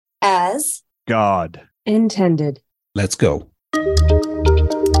as God intended. Let's go.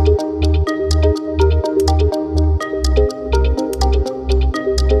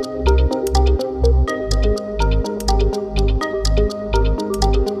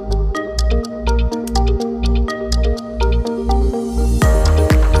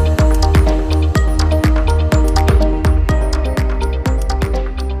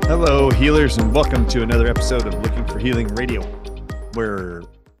 Hello, healers, and welcome to another episode of Looking for Healing Radio, where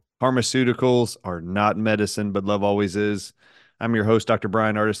pharmaceuticals are not medicine, but love always is. I'm your host, Dr.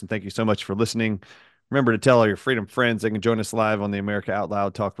 Bryan Ardis, and thank you so much for listening. Remember to tell all your freedom friends they can join us live on the America Out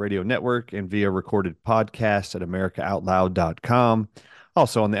Loud Talk Radio Network and via recorded podcast at americaoutloud.com.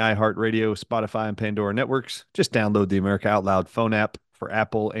 Also on the iHeartRadio, Spotify, and Pandora networks. Just download the America Out Loud phone app for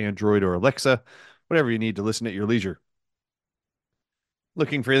Apple, Android, or Alexa, whatever you need to listen at your leisure.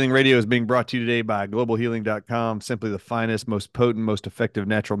 Looking for Healing Radio is being brought to you today by globalhealing.com. Simply the finest, most potent, most effective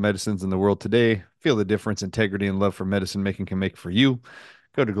natural medicines in the world today. Feel the difference integrity and love for medicine making can make for you.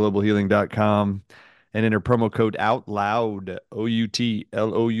 Go to globalhealing.com and enter promo code OUTLOUD,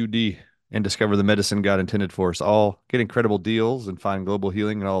 OUTLOUD, and discover the medicine God intended for us all. Get incredible deals and find Global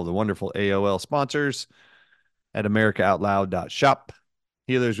Healing and all of the wonderful AOL sponsors at americaoutloud.shop.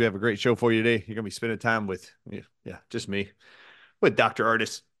 Healers, we have a great show for you today. You're going to be spending time with, just me, with Dr.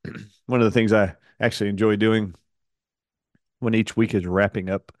 Ardis. One of the things I actually enjoy doing when each week is wrapping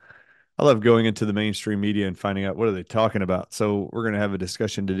up, I love going into the mainstream media and finding out what are they talking about. So we're going to have a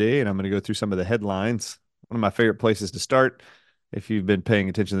discussion today, and I'm going to go through some of the headlines. One of my favorite places to start, if you've been paying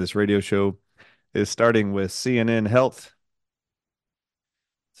attention to this radio show, is starting with CNN Health.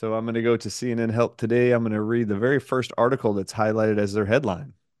 So I'm going to go to CNN Health today. I'm going to read the very first article that's highlighted as their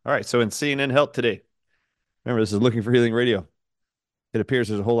headline. All right, so in CNN Health today, remember this is Looking for Healing Radio. It appears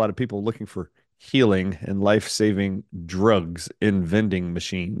there's a whole lot of people looking for healing and life-saving drugs in vending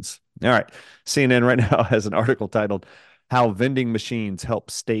machines. All right. CNN right now has an article titled, How Vending Machines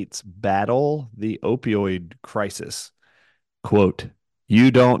Help States Battle the Opioid Crisis. Quote, you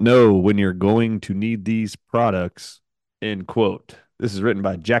don't know when you're going to need these products, end quote. This is written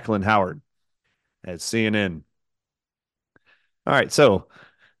by Jacqueline Howard at CNN. All right. So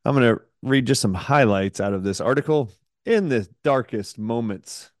I'm going to read just some highlights out of this article. In the darkest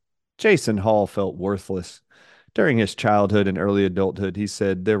moments, Jason Hall felt worthless. During his childhood and early adulthood, he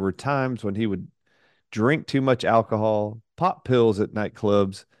said there were times when he would drink too much alcohol, pop pills at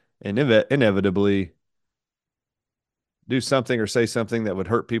nightclubs, and inevitably do something or say something that would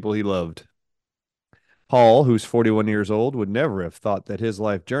hurt people he loved. Hall, who's 41 years old, would never have thought that his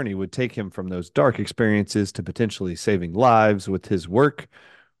life journey would take him from those dark experiences to potentially saving lives with his work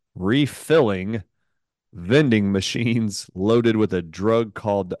refilling vending machines loaded with a drug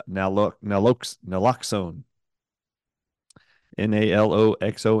called naloxone.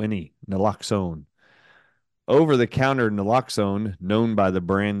 Naloxone, naloxone. Over-the-counter naloxone, known by the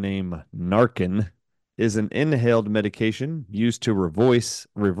brand name Narcan, is an inhaled medication used to reverse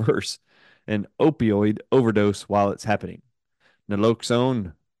an opioid overdose while it's happening.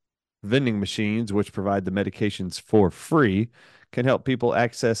 Naloxone vending machines, which provide the medications for free, can help people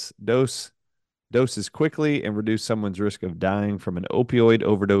access doses quickly and reduce someone's risk of dying from an opioid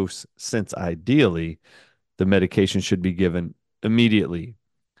overdose, since ideally the medication should be given immediately.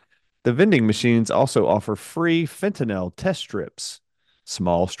 The vending machines also offer free fentanyl test strips,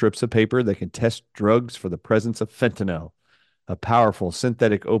 small strips of paper that can test drugs for the presence of fentanyl, a powerful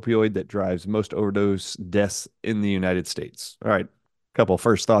synthetic opioid that drives most overdose deaths in the United States. All right, a couple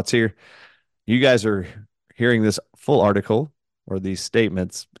first thoughts here. You guys are hearing this full article or these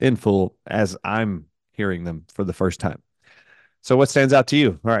statements in full as I'm hearing them for the first time. So what stands out to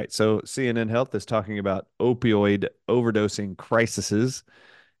you? All right. So CNN Health is talking about opioid overdosing crises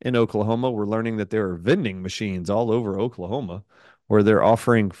in Oklahoma. We're learning that there are vending machines all over Oklahoma where they're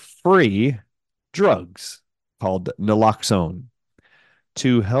offering free drugs called naloxone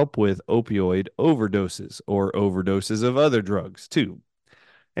to help with opioid overdoses or overdoses of other drugs too.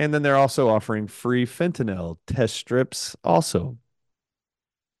 And then they're also offering free fentanyl test strips also.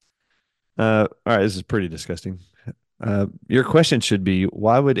 All right, this is pretty disgusting. Your question should be,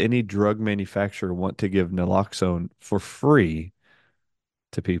 why would any drug manufacturer want to give naloxone for free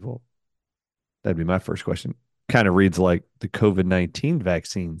to people? That'd be my first question. Kind of reads like the COVID-19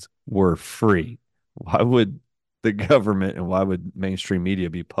 vaccines were free. Why would the government and why would mainstream media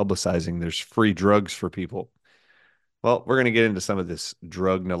be publicizing there's free drugs for people? Well, we're going to get into some of this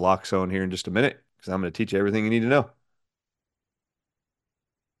drug naloxone here in just a minute because I'm going to teach you everything you need to know.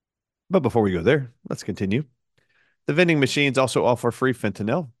 But before we go there, let's continue. The vending machines also offer free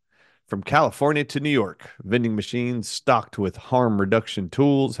fentanyl. From California to New York, vending machines stocked with harm reduction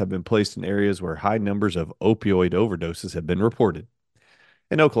tools have been placed in areas where high numbers of opioid overdoses have been reported.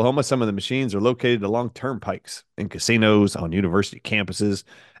 In Oklahoma, some of the machines are located along turnpikes, in casinos, on university campuses,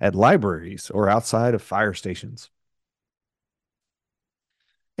 at libraries, or outside of fire stations.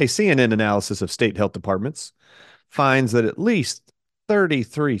 A CNN analysis of state health departments finds that at least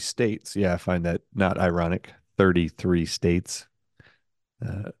 33 states, yeah, I find that not ironic, 33 states,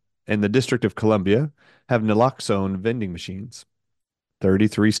 uh, and the District of Columbia have naloxone vending machines.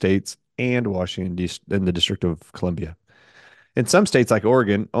 33 states and Washington and the District of Columbia. In some states like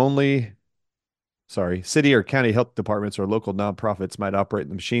Oregon, city or county health departments or local nonprofits might operate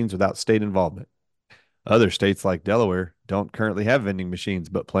the machines without state involvement. Other states like Delaware don't currently have vending machines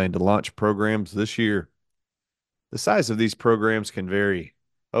but plan to launch programs this year. The size of these programs can vary.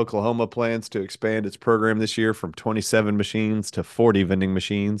 Oklahoma plans to expand its program this year from 27 machines to 40 vending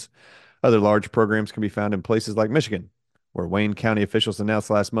machines. Other large programs can be found in places like Michigan, where Wayne County officials announced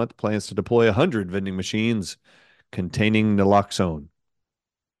last month plans to deploy 100 vending machines containing naloxone.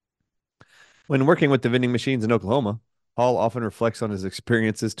 When working with the vending machines in Oklahoma, Hall often reflects on his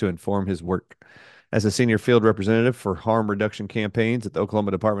experiences to inform his work. As a senior field representative for harm reduction campaigns at the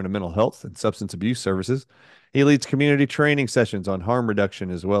Oklahoma Department of Mental Health and Substance Abuse Services, he leads community training sessions on harm reduction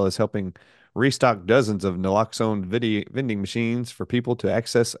as well as helping restock dozens of naloxone vending machines for people to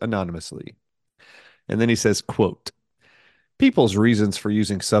access anonymously. And then he says, quote, people's reasons for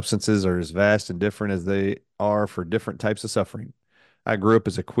using substances are as vast and different as they are for different types of suffering. I grew up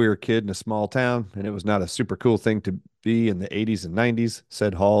as a queer kid in a small town, and it was not a super cool thing to be in the 80s and 90s,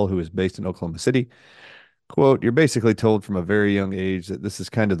 said Hall, who is based in Oklahoma City. Quote, you're basically told from a very young age that this is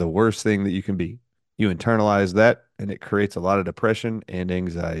kind of the worst thing that you can be. You internalize that, and it creates a lot of depression and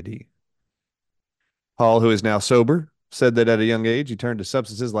anxiety. Hall, who is now sober, said that at a young age he turned to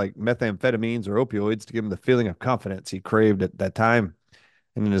substances like methamphetamines or opioids to give him the feeling of confidence he craved at that time.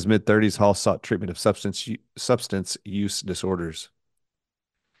 And in his mid-30s, Hall sought treatment of substance use disorders.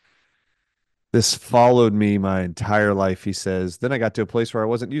 This followed me my entire life, he says. Then I got to a place where I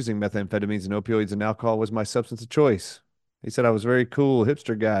wasn't using methamphetamines and opioids, and alcohol was my substance of choice. He said I was a very cool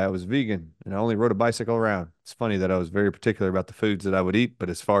hipster guy. I was vegan, and I only rode a bicycle around. It's funny that I was very particular about the foods that I would eat, but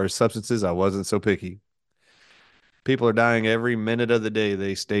as far as substances, I wasn't so picky. People are dying every minute of the day,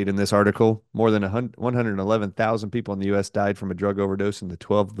 they state in this article. More than 111,000 people in the U.S. died from a drug overdose in the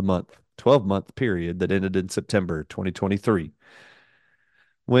 12-month period that ended in September 2023.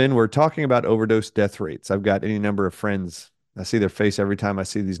 When we're talking about overdose death rates, I've got any number of friends. I see their face every time I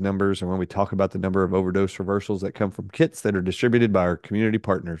see these numbers, or when we talk about the number of overdose reversals that come from kits that are distributed by our community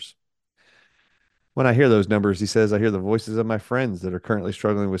partners. When I hear those numbers, he says, I hear the voices of my friends that are currently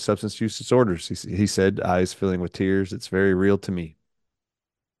struggling with substance use disorders. He said, eyes filling with tears. It's very real to me.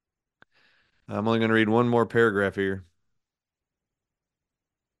 I'm only going to read one more paragraph here.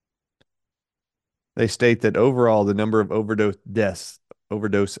 They state that overall, the number of overdose deaths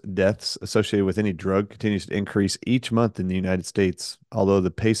associated with any drug continues to increase each month in the United States. Although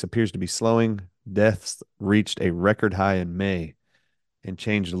the pace appears to be slowing, deaths reached a record high in May and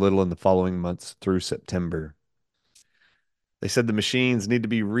changed a little in the following months through September. They said the machines need to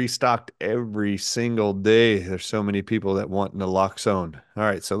be restocked every single day. There's so many people that want naloxone. All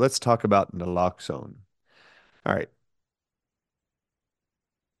right, so let's talk about naloxone. All right.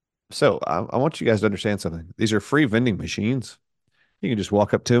 So I want you guys to understand something. These are free vending machines. You can just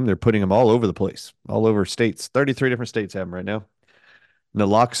walk up to them. They're putting them all over the place, all over states. 33 different states have them right now.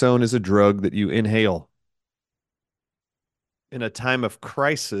 Naloxone is a drug that you inhale in a time of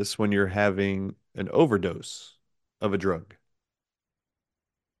crisis when you're having an overdose of a drug,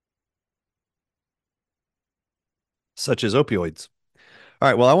 such as opioids. All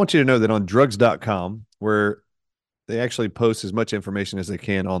right. Well, I want you to know that on drugs.com, where they actually post as much information as they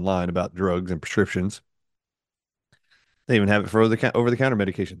can online about drugs and prescriptions, they even have it for over-the-counter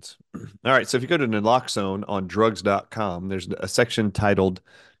medications. All right, so if you go to naloxone on drugs.com, there's a section titled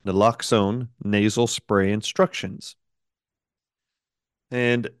Naloxone Nasal Spray Instructions.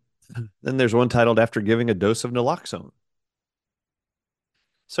 And then there's one titled After Giving a Dose of Naloxone.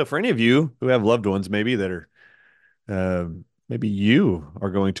 So for any of you who have loved ones maybe that are, maybe you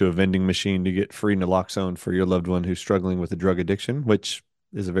are going to a vending machine to get free naloxone for your loved one who's struggling with a drug addiction, which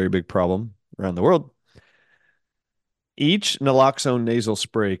is a very big problem around the world. Each naloxone nasal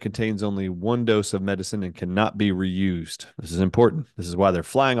spray contains only one dose of medicine and cannot be reused. This is important. This is why they're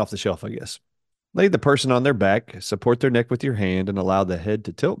flying off the shelf, I guess. Lay the person on their back, support their neck with your hand, and allow the head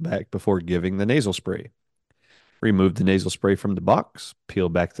to tilt back before giving the nasal spray. Remove the nasal spray from the box. Peel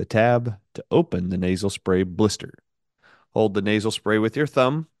back the tab to open the nasal spray blister. Hold the nasal spray with your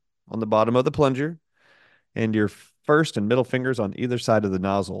thumb on the bottom of the plunger and your first and middle fingers on either side of the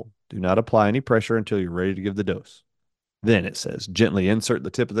nozzle. Do not apply any pressure until you're ready to give the dose. Then it says gently insert the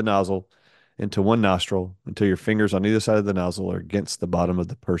tip of the nozzle into one nostril until your fingers on either side of the nozzle are against the bottom of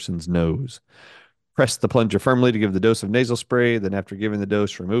the person's nose. Press the plunger firmly to give the dose of nasal spray. Then, after giving the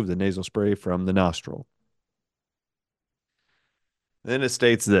dose, remove the nasal spray from the nostril. Then it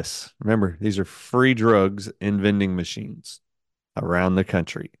states this. Remember, these are free drugs in vending machines around the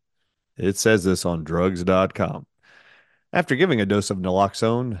country. It says this on drugs.com. After giving a dose of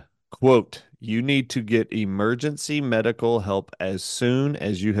naloxone, quote, you need to get emergency medical help as soon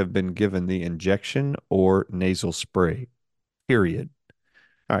as you have been given the injection or nasal spray, period.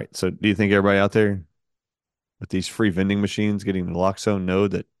 All right. So do you think everybody out there with these free vending machines getting naloxone know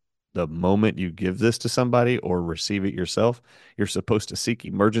that the moment you give this to somebody or receive it yourself, you're supposed to seek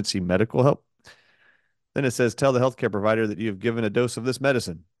emergency medical help? Then it says, tell the healthcare provider that you have given a dose of this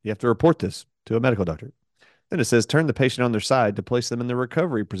medicine. You have to report this to a medical doctor. Then it says, turn the patient on their side to place them in the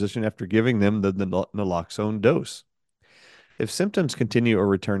recovery position after giving them the naloxone dose. If symptoms continue or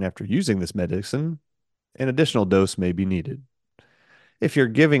return after using this medicine, an additional dose may be needed. If you're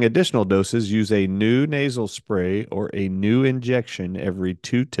giving additional doses, use a new nasal spray or a new injection every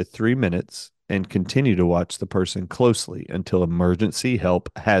 2 to 3 minutes and continue to watch the person closely until emergency help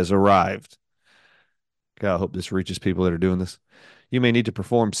has arrived. God, I hope this reaches people that are doing this. You may need to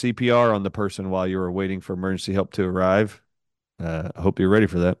perform CPR on the person while you are waiting for emergency help to arrive. I hope you're ready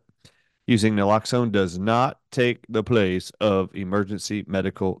for that. Using naloxone does not take the place of emergency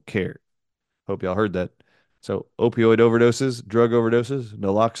medical care. Hope y'all heard that. So opioid overdoses, drug overdoses,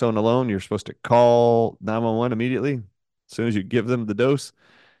 naloxone alone, you're supposed to call 911 immediately as soon as you give them the dose.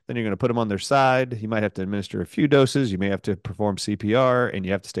 Then you're going to put them on their side. You might have to administer a few doses. You may have to perform CPR, and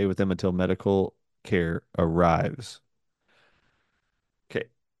you have to stay with them until medical care arrives. Okay.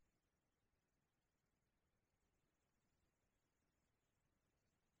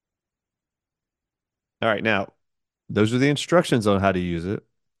 All right. Now, those are the instructions on how to use it.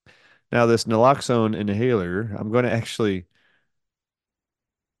 Now, this naloxone inhaler, I'm going to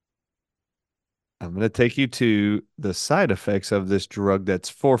take you to the side effects of this drug that's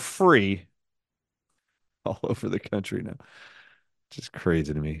for free all over the country now. Just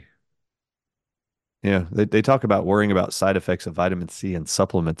crazy to me. Yeah, they talk about worrying about side effects of vitamin C and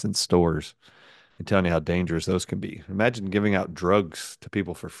supplements in stores and telling you how dangerous those can be. Imagine giving out drugs to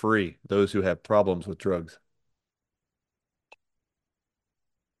people for free, those who have problems with drugs.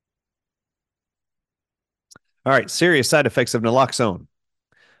 All right, serious side effects of naloxone.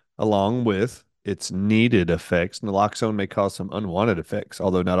 Along with its needed effects, naloxone may cause some unwanted effects,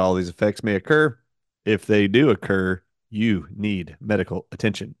 although not all these effects may occur. If they do occur, you need medical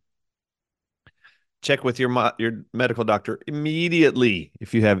attention. Check with your medical doctor immediately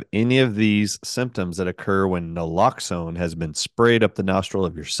if you have any of these symptoms that occur when naloxone has been sprayed up the nostril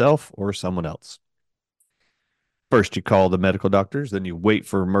of yourself or someone else. First, you call the medical doctors, then you wait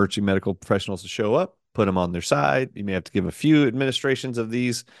for emergency medical professionals to show up, put them on their side. You may have to give a few administrations of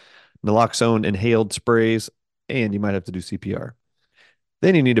these naloxone inhaled sprays, and you might have to do CPR.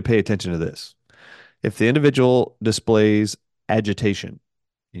 Then you need to pay attention to this. If the individual displays agitation,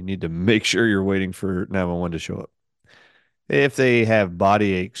 you need to make sure you're waiting for 911 to show up. If they have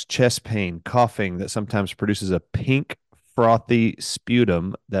body aches, chest pain, coughing that sometimes produces a pink, frothy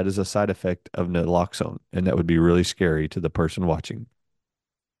sputum, that is a side effect of naloxone, and that would be really scary to the person watching.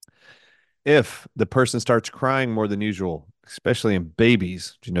 If the person starts crying more than usual, especially in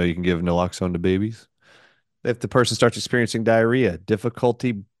babies, do you know you can give naloxone to babies? If the person starts experiencing diarrhea,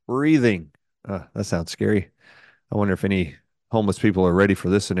 difficulty breathing, that sounds scary. I wonder if any homeless people are ready for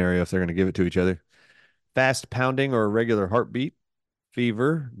this scenario if they're going to give it to each other. Fast pounding or irregular heartbeat,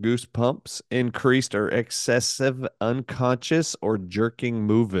 fever, goosebumps, increased or excessive unconscious or jerking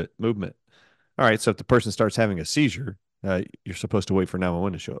movement. All right, so if the person starts having a seizure, you're supposed to wait for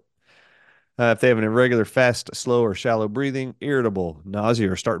 911 to show up. If they have an irregular, fast, slow, or shallow breathing, irritable, nausea,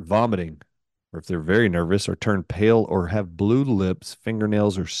 or start vomiting, or if they're very nervous or turn pale or have blue lips,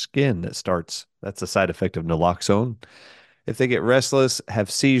 fingernails, or skin that's a side effect of naloxone. If they get restless, have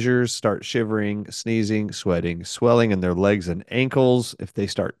seizures, start shivering, sneezing, sweating, swelling in their legs and ankles, if they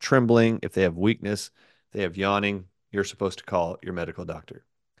start trembling, if they have weakness, they have yawning, you're supposed to call your medical doctor.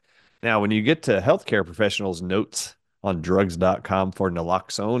 Now, when you get to healthcare professionals' notes on drugs.com for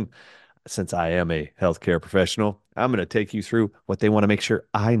naloxone, since I am a healthcare professional, I'm going to take you through what they want to make sure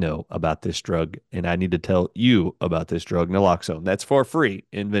I know about this drug, and I need to tell you about this drug, naloxone. That's for free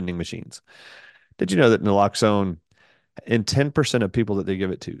in vending machines. Did you know that naloxone, in 10% of people that they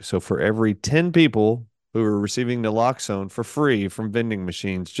give it to, so for every 10 people who are receiving naloxone for free from vending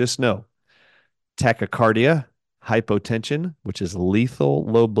machines, just know tachycardia, hypotension, which is lethal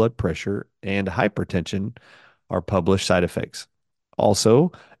low blood pressure, and hypertension are published side effects.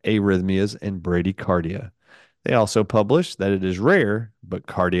 Also, arrhythmias and bradycardia. They also publish that it is rare, but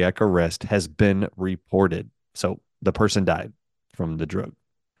cardiac arrest has been reported. So the person died from the drug.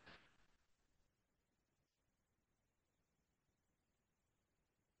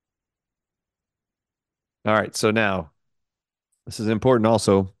 All right. So now this is important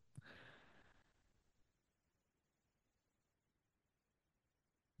also.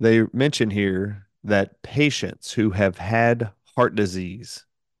 They mention here that patients who have had heart disease,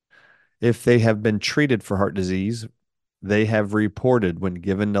 if they have been treated for heart disease, they have reported when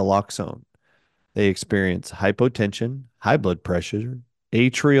given naloxone, they experience hypotension, high blood pressure,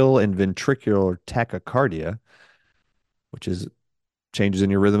 atrial and ventricular tachycardia, which is changes in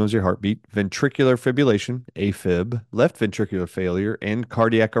your rhythm of your heartbeat, ventricular fibrillation, AFib, left ventricular failure, and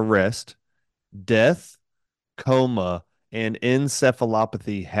cardiac arrest, death, coma, and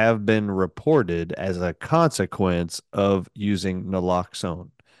encephalopathy have been reported as a consequence of using naloxone.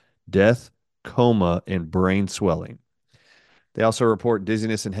 Death, coma, and brain swelling. They also report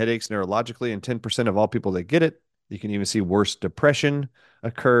dizziness and headaches neurologically in 10% of all people that get it. You can even see worse depression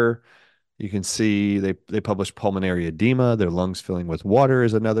occur. You can see they publish pulmonary edema, their lungs filling with water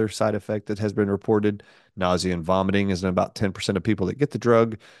is another side effect that has been reported. Nausea and vomiting is in about 10% of people that get the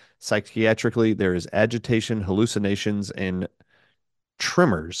drug. Psychiatrically, there is agitation, hallucinations, and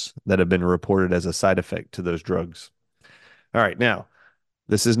tremors that have been reported as a side effect to those drugs. All right, now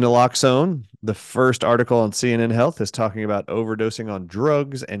this is naloxone. The first article on CNN Health is talking about overdosing on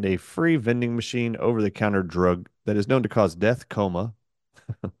drugs and a free vending machine over the counter drug that is known to cause death, coma,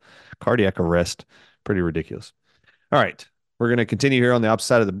 cardiac arrest. Pretty ridiculous. All right. We're going to continue here on the opposite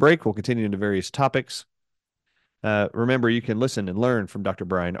side of the break. We'll continue into various topics. Remember, you can listen and learn from Dr.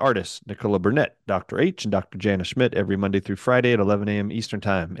 Bryan Ardis, Nicola Burnett, Dr. H, and Dr. Jana Schmidt every Monday through Friday at 11 a.m. Eastern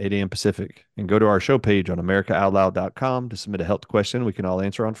Time, 8 a.m. Pacific. And go to our show page on AmericaOutloud.com to submit a health question we can all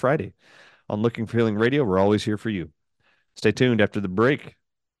answer on Friday. On Looking for Healing Radio, we're always here for you. Stay tuned after the break.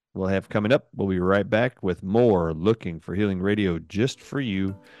 We'll have coming up. We'll be right back with more Looking for Healing Radio just for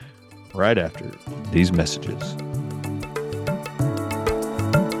you right after these messages.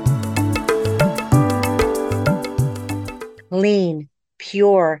 Lean,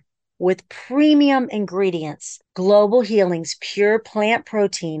 pure, with premium ingredients. Global Healing's Pure Plant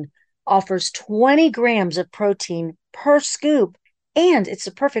Protein offers 20 grams of protein per scoop, and it's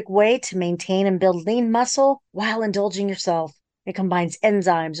the perfect way to maintain and build lean muscle while indulging yourself. It combines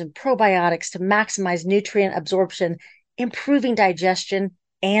enzymes and probiotics to maximize nutrient absorption, improving digestion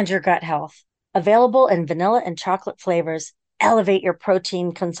and your gut health. Available in vanilla and chocolate flavors, elevate your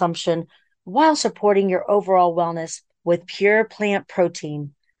protein consumption while supporting your overall wellness with Pure Plant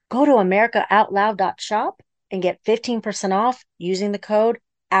Protein. Go to AmericaOutloud.shop and get 15% off using the code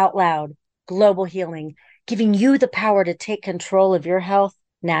OUTLOUD. Global Healing, giving you the power to take control of your health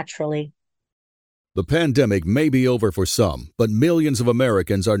naturally. The pandemic may be over for some, but millions of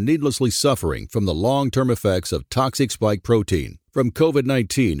Americans are needlessly suffering from the long-term effects of toxic spike protein from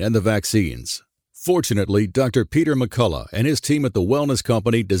COVID-19 and the vaccines. Fortunately, Dr. Peter McCullough and his team at the Wellness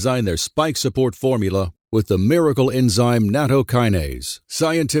Company designed their spike support formula with the miracle enzyme nattokinase,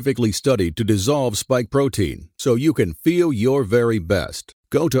 scientifically studied to dissolve spike protein so you can feel your very best.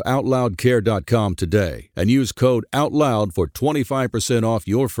 Go to OutLoudCare.com today and use code OUTLOUD for 25% off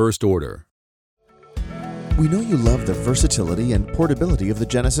your first order. We know you love the versatility and portability of the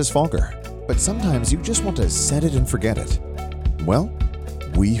Genesis Fogger, but sometimes you just want to set it and forget it. Well,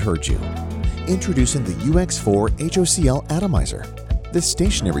 we heard you. Introducing the UX4 HOCl Atomizer. This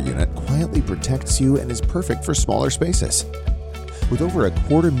stationary unit quietly protects you and is perfect for smaller spaces. With over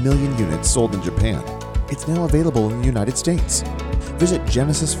 250,000 units sold in Japan, it's now available in the United States. Visit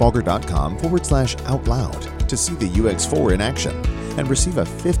genesisfogger.com/outloud to see the UX4 in action and receive a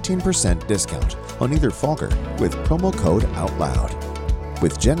 15% discount on either Fogger with promo code OUTLOUD.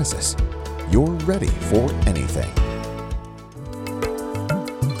 With Genesis, you're ready for anything.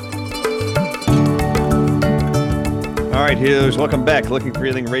 All right, healers, welcome back. Looking for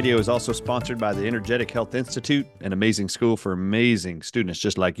Healing Radio is also sponsored by the Energetic Health Institute, an amazing school for amazing students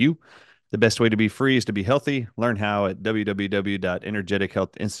just like you. The best way to be free is to be healthy. Learn how at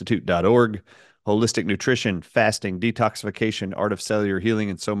www.energetichealthinstitute.org. Holistic nutrition, fasting, detoxification, art of cellular healing,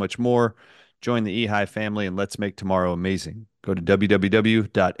 and so much more. Join the EHI family and let's make tomorrow amazing. Go to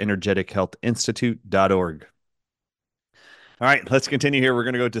www.energetichealthinstitute.org. All right, let's continue here. We're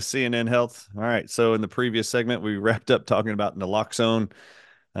going to go to CNN Health. All right, so in the previous segment, we wrapped up talking about naloxone.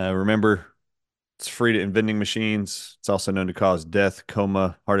 Remember, It's free in vending machines. It's also known to cause death,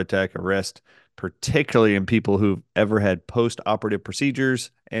 coma, heart attack, arrest, particularly in people who've ever had post-operative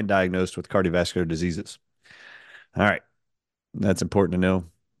procedures and diagnosed with cardiovascular diseases. All right. That's important to know.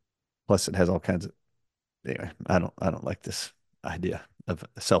 Plus, it has all kinds of, anyway, I don't like this idea of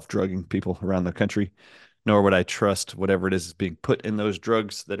self-drugging people around the country, nor would I trust whatever it is being put in those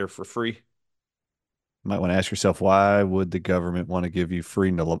drugs that are for free. You might want to ask yourself, why would the government want to give you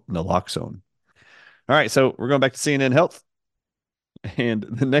free naloxone? All right, so we're going back to CNN Health. And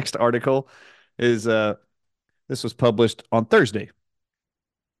the next article is this was published on Thursday,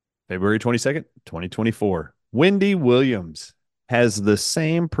 February 22nd, 2024. Wendy Williams has the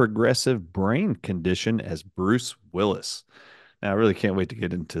same progressive brain condition as Bruce Willis. Now, I really can't wait to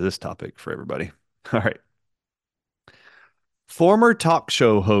get into this topic for everybody. All right. Former talk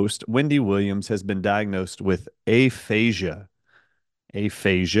show host Wendy Williams has been diagnosed with aphasia,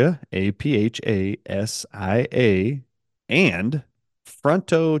 APHASIA, and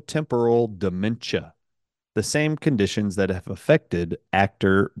frontotemporal dementia, the same conditions that have affected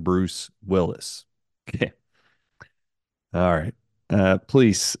actor Bruce Willis. Okay. All right.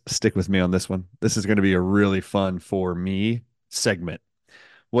 Please stick with me on this one. This is going to be a really fun for me segment.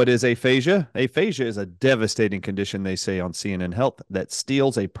 What is aphasia? Aphasia is a devastating condition, they say on CNN Health, that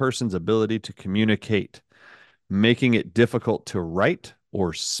steals a person's ability to communicate, making it difficult to write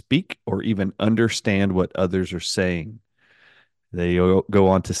or speak or even understand what others are saying. They go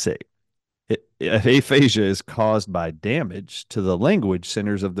on to say, aphasia is caused by damage to the language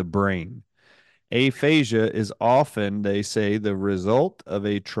centers of the brain. Aphasia is often, they say, the result of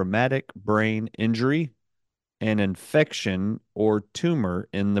a traumatic brain injury, an infection or tumor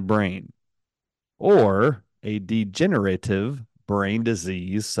in the brain, or a degenerative brain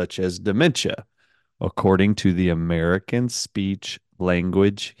disease such as dementia, according to the American Speech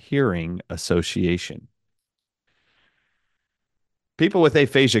Language Hearing Association. People with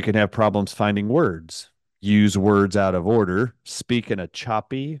aphasia can have problems finding words, use words out of order, speak in a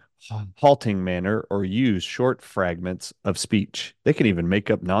choppy, halting manner, or use short fragments of speech. They can even make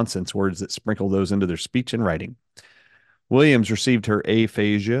up nonsense words that sprinkle those into their speech and writing. Williams received her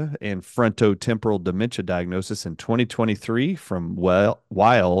aphasia and frontotemporal dementia diagnosis in 2023 from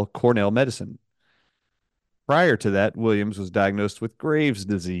Weill Cornell Medicine. Prior to that, Williams was diagnosed with Graves'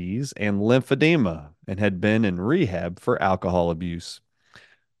 disease and lymphedema and had been in rehab for alcohol abuse.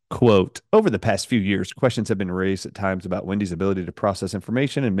 Quote, over the past few years, questions have been raised at times about Wendy's ability to process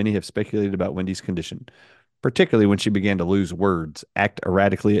information, and many have speculated about Wendy's condition, particularly when she began to lose words, act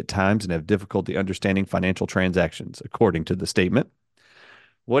erratically at times, and have difficulty understanding financial transactions, according to the statement.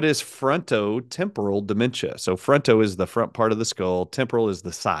 What is frontotemporal dementia? So fronto is the front part of the skull, temporal is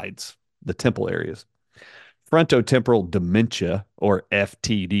the sides, the temple areas. Frontotemporal dementia, or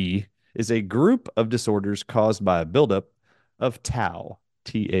FTD, is a group of disorders caused by a buildup of tau,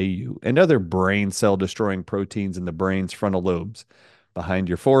 TAU, and other brain cell destroying proteins in the brain's frontal lobes, behind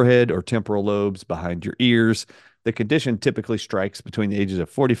your forehead, or temporal lobes behind your ears. The condition typically strikes between the ages of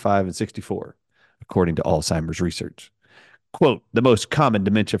 45 and 64, according to Alzheimer's research. Quote, the most common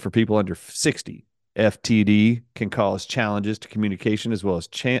dementia for people under 60. FTD can cause challenges to communication as well as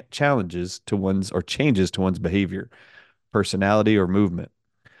challenges to one's or changes to one's behavior, personality, or movement,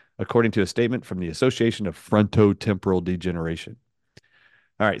 according to a statement from the Association of Frontotemporal Degeneration.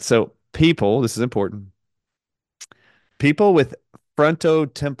 All right, so people, this is important, people with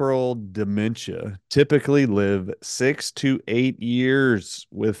frontotemporal dementia typically live 6 to 8 years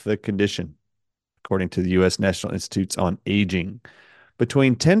with the condition, according to the U.S. National Institutes on Aging.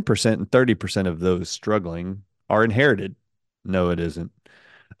 Between 10% and 30% of those struggling are inherited. No, it isn't.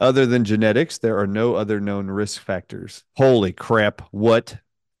 Other than genetics, there are no other known risk factors. Holy crap. What?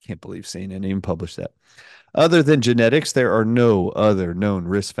 Can't believe CNN even published that. Other than genetics, there are no other known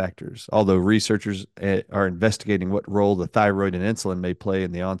risk factors, although researchers are investigating what role the thyroid and insulin may play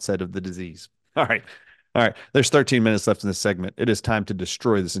in the onset of the disease. All right. All right. There's 13 minutes left in this segment. It is time to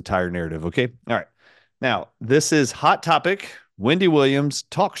destroy this entire narrative. Okay. All right. Now, this is Hot Topic. Wendy Williams,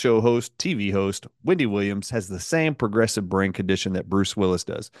 talk show host, TV host. Wendy Williams has the same progressive brain condition that Bruce Willis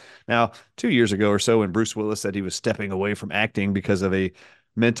does. Now, 2 years ago or so, when Bruce Willis said he was stepping away from acting because of a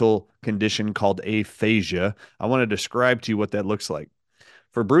mental condition called aphasia, I want to describe to you what that looks like.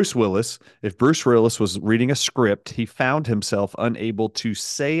 For Bruce Willis, if Bruce Willis was reading a script, he found himself unable to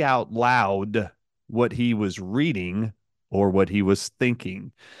say out loud what he was reading or what he was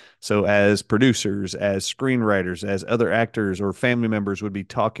thinking. So as producers, as screenwriters, as other actors or family members would be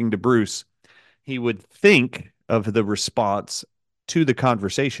talking to Bruce, he would think of the response to the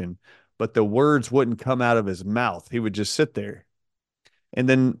conversation, but the words wouldn't come out of his mouth. He would just sit there And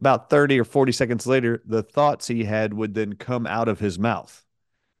then about 30 or 40 seconds later, the thoughts he had would then come out of his mouth.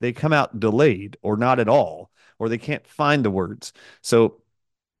 They come out delayed or not at all, or they can't find the words. So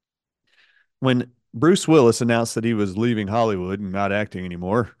when Bruce Willis announced that he was leaving Hollywood and not acting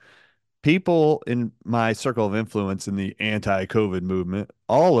anymore, people in my circle of influence in the anti-COVID movement,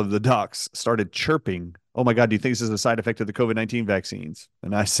 all of the docs started chirping, "Oh my God, do you think this is a side effect of the COVID-19 vaccines?"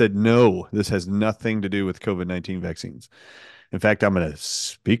 And I said, "No, this has nothing to do with COVID-19 vaccines. In fact, I'm going to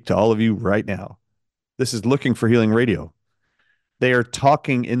speak to all of you right now. This is Looking for Healing Radio. They are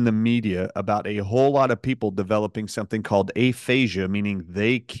talking in the media about a whole lot of people developing something called aphasia, meaning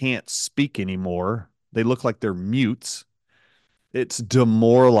they can't speak anymore. They look like they're mutes. It's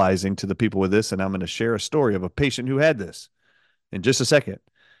demoralizing to the people with this. And I'm going to share a story of a patient who had this in just a second,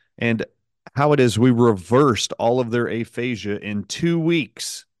 and how it is we reversed all of their aphasia in 2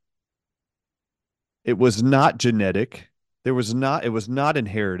 weeks. It was not genetic. It was not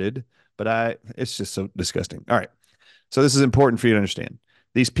inherited, but it's just so disgusting. All right. So this is important for you to understand.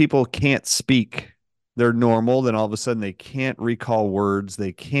 These people can't speak. They're normal. Then all of a sudden they can't recall words.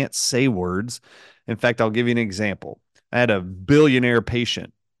 They can't say words. In fact, I'll give you an example. I had a billionaire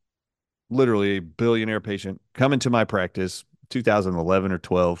patient, literally a billionaire patient, come into my practice, 2011 or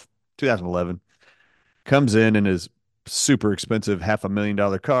 12, 2011, comes in his super expensive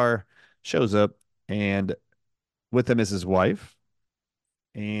 $500,000 car, shows up, and with him is his wife,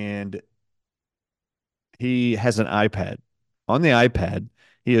 and he has an iPad. On the iPad,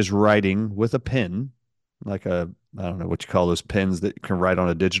 he is writing with a pen, like I don't know what you call those pens that you can write on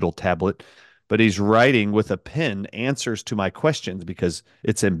a digital tablet, but he's writing with a pen answers to my questions because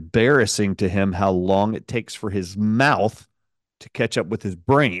it's embarrassing to him how long it takes for his mouth to catch up with his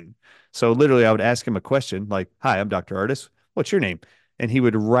brain. So literally, I would ask him a question like, "Hi, I'm Dr. Ardis. What's your name?" And he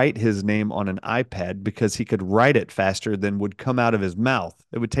would write his name on an iPad because he could write it faster than would come out of his mouth.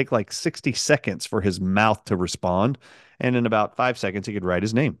 It would take like 60 seconds for his mouth to respond. And in about 5 seconds, he could write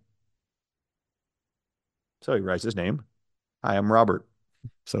his name. So he writes his name. "Hi, I'm Robert."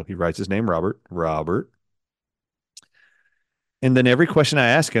 So he writes his name, Robert. And then every question I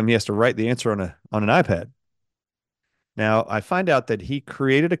ask him, he has to write the answer on an iPad. Now, I find out that he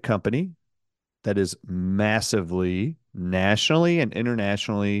created a company that is massively nationally and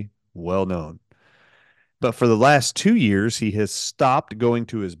internationally well known. But for the last 2 years, he has stopped going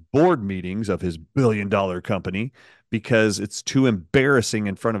to his board meetings of his billion-dollar company because it's too embarrassing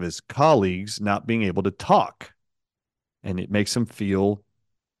in front of his colleagues not being able to talk. And it makes him feel,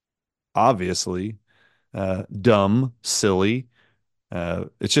 obviously, dumb, silly.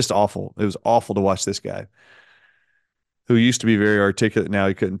 It's just awful. It was awful to watch this guy who used to be very articulate. Now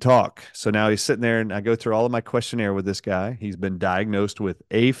he couldn't talk. So now he's sitting there, and I go through all of my questionnaire with this guy. He's been diagnosed with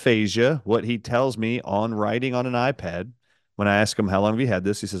aphasia. What he tells me on writing on an iPad, when I ask him, "How long have you had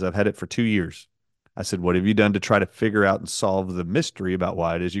this?" He says, "I've had it for 2 years." I said, "What have you done to try to figure out and solve the mystery about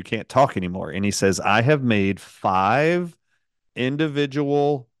why it is you can't talk anymore?" And he says, "I have made 5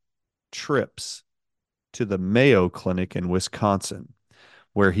 individual trips to the Mayo Clinic in Wisconsin,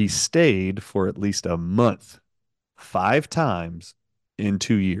 where he stayed for at least a month, 5 times in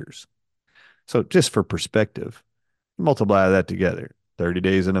 2 years. So just for perspective, multiply that together. 30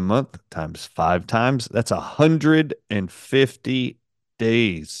 days in a month times 5 times, that's 150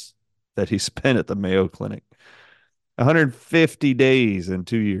 days that he spent at the Mayo Clinic. 150 days in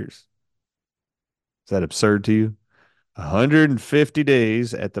 2 years. Is that absurd to you? 150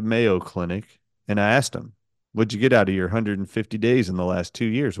 days at the Mayo Clinic. And I asked him, "What'd you get out of your 150 days in the last 2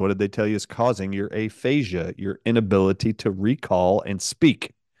 years? What did they tell you is causing your aphasia, your inability to recall and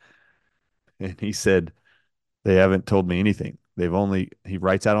speak?" And he said, "They haven't told me anything. He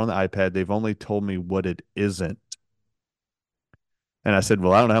writes out on the iPad, they've only told me what it isn't." And I said,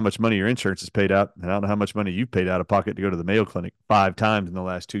 "Well, I don't know how much money your insurance has paid out, and I don't know how much money you've paid out of pocket to go to the Mayo Clinic 5 times in the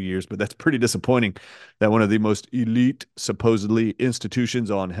last 2 years, but that's pretty disappointing that one of the most elite, supposedly, institutions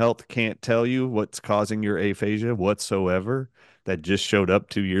on health can't tell you what's causing your aphasia whatsoever. That just showed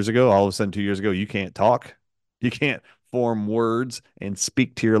up 2 years ago. All of a sudden, 2 years ago, you can't talk. You can't form words and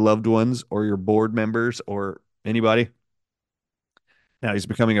speak to your loved ones or your board members or anybody. Now he's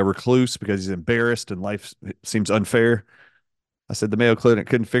becoming a recluse because he's embarrassed and life seems unfair." I said, "The Mayo Clinic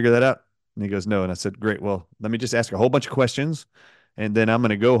couldn't figure that out." And he goes, "No." And I said, "Great. Well, let me just ask a whole bunch of questions, and then I'm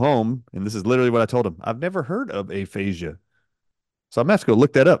going to go home." And this is literally what I told him. "I've never heard of aphasia. So I'm going to have to go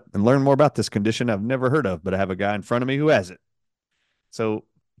look that up and learn more about this condition I've never heard of, but I have a guy in front of me who has it." So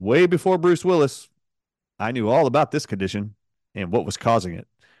way before Bruce Willis, I knew all about this condition and what was causing it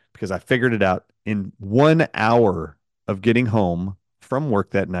because I figured it out in 1 hour of getting home from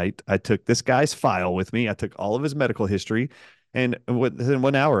work that night. I took this guy's file with me. I took all of his medical history. And within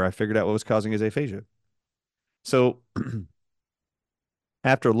 1 hour, I figured out what was causing his aphasia. So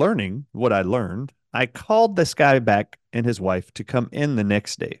after learning what I learned, I called this guy back and his wife to come in the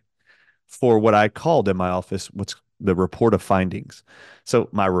next day for what I called in my office what's the report of findings. So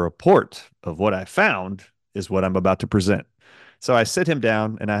my report of what I found is what I'm about to present. So I sit him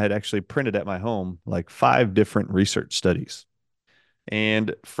down and I had actually printed at my home like 5 different research studies.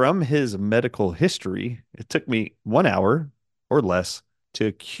 And from his medical history, it took me 1 hour or less to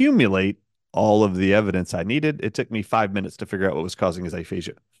accumulate all of the evidence I needed. It took me 5 minutes to figure out what was causing his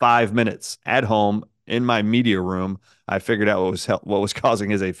aphasia. 5 minutes at home in my media room, I figured out what was causing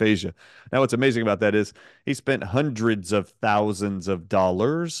his aphasia. Now, what's amazing about that is he spent hundreds of thousands of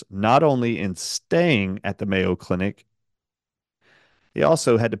dollars not only in staying at the Mayo Clinic, he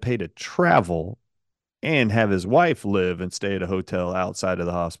also had to pay to travel and have his wife live and stay at a hotel outside of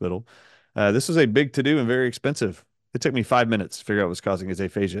the hospital. This was a big to do and very expensive. It took me 5 minutes to figure out what was causing his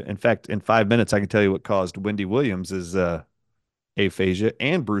aphasia. In fact, in 5 minutes, I can tell you what caused Wendy Williams's aphasia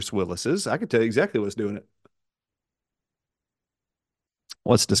and Bruce Willis's. I can tell you exactly what's doing it.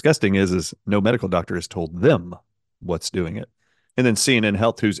 What's disgusting is no medical doctor has told them what's doing it. And then CNN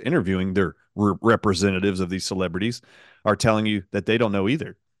Health, who's interviewing their representatives of these celebrities, are telling you that they don't know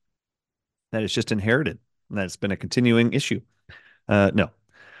either. That it's just inherited and that it's been a continuing issue. No.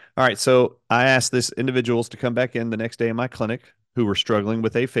 All right. So I asked this individuals to come back in the next day in my clinic who were struggling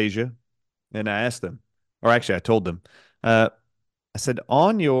with aphasia. And I asked them, or actually I told them, I said,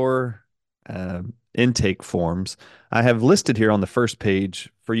 on your intake forms, I have listed here on the first page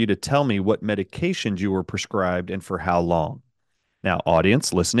for you to tell me what medications you were prescribed and for how long. Now,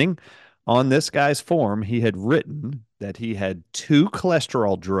 audience listening, on this guy's form, he had written that he had 2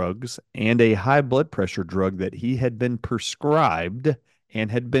 cholesterol drugs and a high blood pressure drug that he had been prescribed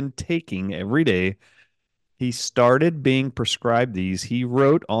and had been taking every day. He started being prescribed these, he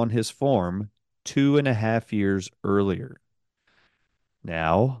wrote on his form, 2.5 years earlier.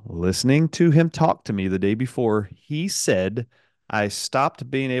 Now, listening to him talk to me the day before, he said, I stopped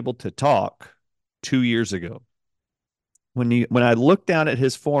being able to talk 2 years ago. When I looked down at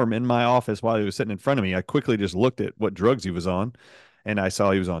his form in my office while he was sitting in front of me, I quickly just looked at what drugs he was on, and I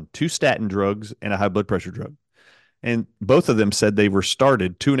saw he was on 2 statin drugs and a high blood pressure drug. And both of them said they were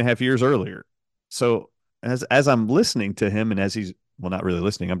started 2.5 years earlier. So as I'm listening to him and as he's, well, not really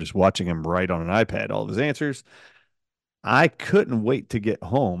listening, I'm just watching him write on an iPad all of his answers, I couldn't wait to get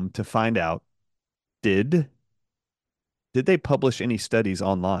home to find out, did they publish any studies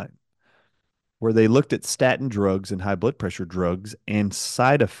online where they looked at statin drugs and high blood pressure drugs and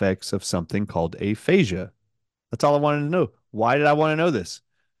side effects of something called aphasia? That's all I wanted to know. Why did I want to know this?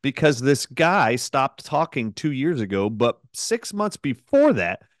 Because this guy stopped talking 2 years ago, but 6 months before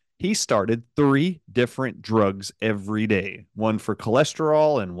that, he started 3 different drugs every day, one for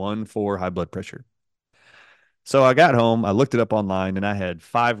cholesterol and one for high blood pressure. So I got home, I looked it up online, and I had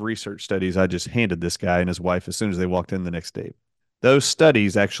 5 research studies I just handed this guy and his wife as soon as they walked in the next day. Those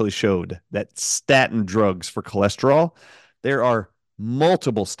studies actually showed that statin drugs for cholesterol, there are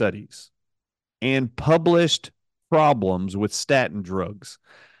multiple studies and published problems with statin drugs.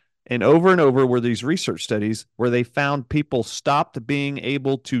 And over were these research studies where they found people stopped being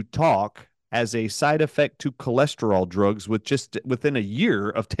able to talk as a side effect to cholesterol drugs within a year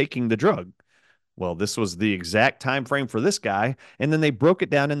of taking the drug. Well, this was the exact time frame for this guy. And then they broke it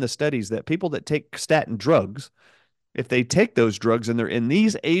down in the studies that people that take statin drugs, if they take those drugs and they're in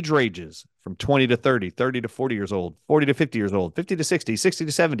these age ranges from 20 to 30, 30 to 40 years old, 40 to 50 years old, 50 to 60, 60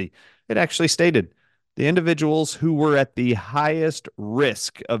 to 70, it actually stated the individuals who were at the highest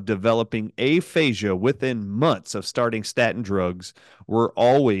risk of developing aphasia within months of starting statin drugs were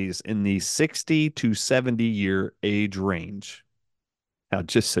always in the 60 to 70 year age range. Now,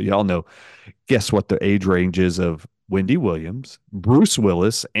 just so y'all know, guess what the age range is of Wendy Williams, Bruce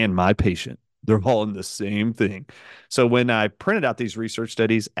Willis, and my patient? They're all in the same thing. So when I printed out these research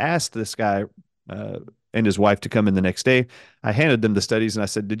studies, asked this guy and his wife to come in the next day, I handed them the studies and I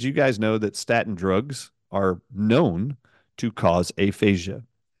said, did you guys know that statin drugs are known to cause aphasia?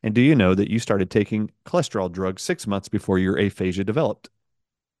 And do you know that you started taking cholesterol drugs 6 months before your aphasia developed?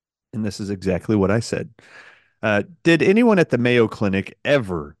 And this is exactly what I said. Did anyone at the Mayo Clinic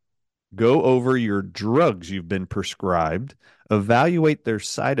ever go over your drugs you've been prescribed, evaluate their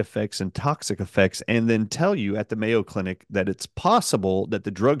side effects and toxic effects, and then tell you at the Mayo Clinic that it's possible that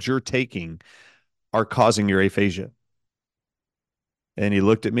the drugs you're taking are causing your aphasia? And he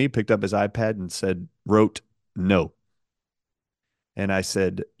looked at me, picked up his iPad and wrote, no. And I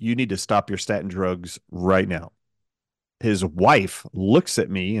said, you need to stop your statin drugs right now. His wife looks at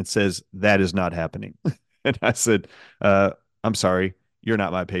me and says, that is not happening. And I said, I'm sorry, you're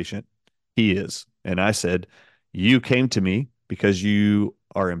not my patient. He is. And I said, you came to me because you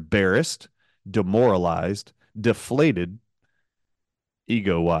are embarrassed, demoralized, deflated,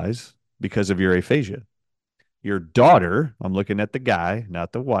 ego-wise, because of your aphasia. Your daughter, I'm looking at the guy,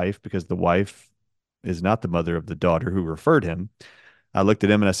 not the wife, because the wife is not the mother of the daughter who referred him. I looked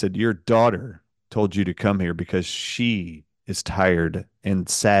at him and I said, your daughter told you to come here because she is tired and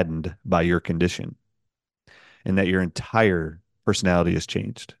saddened by your condition and that your entire personality has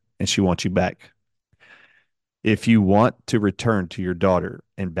changed and she wants you back. If you want to return to your daughter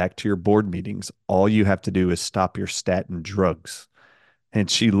and back to your board meetings, all you have to do is stop your statin drugs. And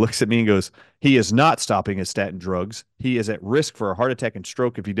she looks at me and goes, he is not stopping his statin drugs. He is at risk for a heart attack and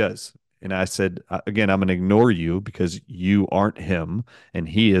stroke if he does. And I said, again, I'm going to ignore you because you aren't him. And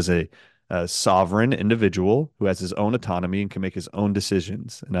he is a sovereign individual who has his own autonomy and can make his own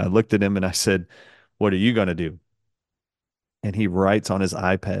decisions. And I looked at him and I said, what are you going to do? And he writes on his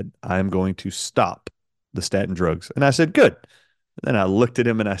iPad, I'm going to stop the statin drugs. And I said, good. And then I looked at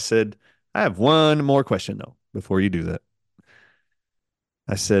him and I said, I have one more question though, before you do that.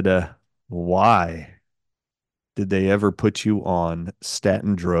 I said, why did they ever put you on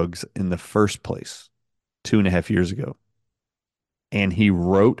statin drugs in the first place 2.5 years ago? And he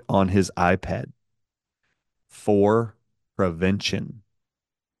wrote on his iPad, for prevention.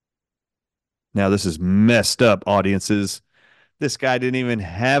 Now, this is messed up, audiences. This guy didn't even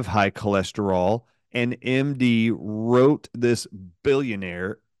have high cholesterol. And MD wrote this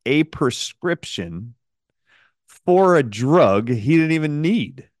billionaire a prescription for a drug he didn't even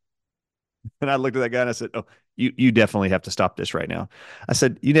need. And I looked at that guy and I said, oh, you definitely have to stop this right now. I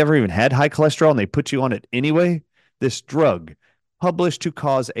said, you never even had high cholesterol and they put you on it anyway? This drug, published to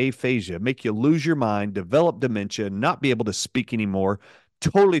cause aphasia, make you lose your mind, develop dementia, not be able to speak anymore,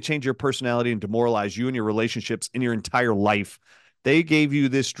 totally change your personality and demoralize you and your relationships in your entire life. They gave you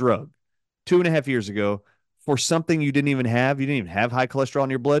this drug 2.5 years ago for something you didn't even have. You didn't even have high cholesterol in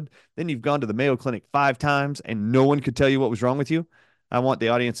your blood. Then you've gone to the Mayo Clinic 5 times and no one could tell you what was wrong with you. I want the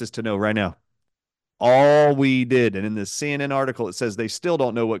audiences to know right now. All we did, and in this CNN article, it says they still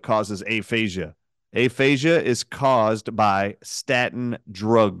don't know what causes aphasia. Aphasia is caused by statin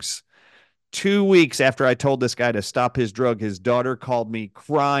drugs. 2 weeks after I told this guy to stop his drug, his daughter called me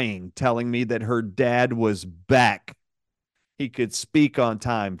crying, telling me that her dad was back. He could speak on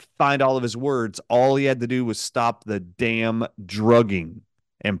time, find all of his words. All he had to do was stop the damn drugging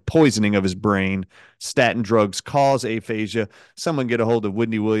and poisoning of his brain. Statin drugs cause aphasia. Someone get a hold of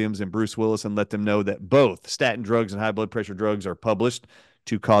Wendy Williams and Bruce Willis and let them know that both statin drugs and high blood pressure drugs are published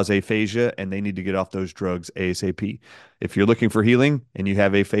to cause aphasia, and they need to get off those drugs ASAP. If you're looking for healing and you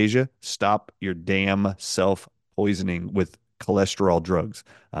have aphasia, stop your damn self-poisoning with cholesterol drugs.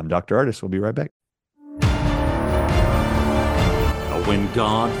 I'm Dr. Ardis. We'll be right back. When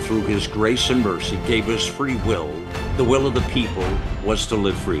God, through his grace and mercy, gave us free will, the will of the people was to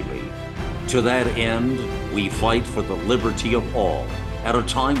live freely. To that end, we fight for the liberty of all at a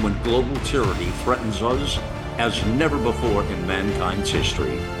time when global tyranny threatens us as never before in mankind's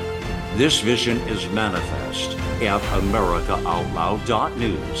history. This vision is manifest at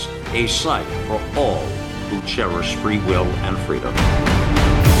AmericaOutloud.news, a site for all who cherish free will and freedom.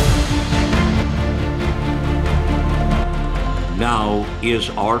 Now is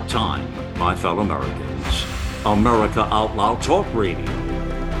our time, my fellow Americans. America Out Loud Talk Radio.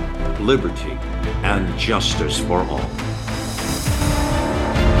 Liberty and justice for all.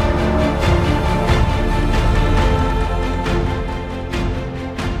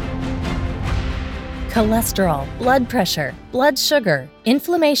 Cholesterol, blood pressure, blood sugar,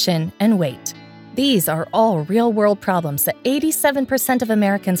 inflammation, and weight. These are all real-world problems that 87% of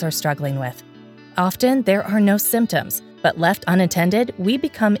Americans are struggling with. Often, there are no symptoms, but left unattended, we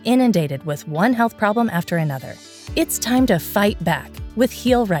become inundated with one health problem after another. It's time to fight back with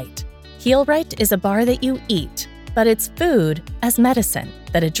Heal Right. Heal Right is a bar that you eat, but it's food as medicine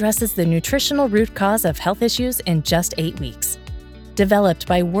that addresses the nutritional root cause of health issues in just 8 weeks. Developed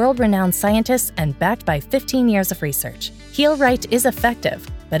by world-renowned scientists and backed by 15 years of research, Heal Right is effective,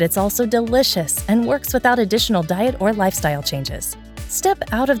 but it's also delicious and works without additional diet or lifestyle changes. Step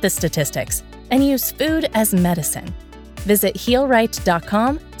out of the statistics and use food as medicine. Visit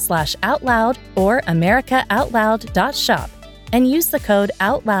healright.com/outloud or americaoutloud.shop and use the code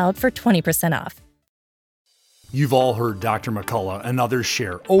OUTLOUD for 20% off. You've all heard Dr. McCullough and others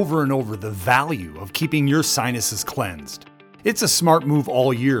share over and over the value of keeping your sinuses cleansed. It's a smart move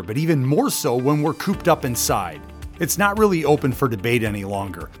all year, but even more so when we're cooped up inside. It's not really open for debate any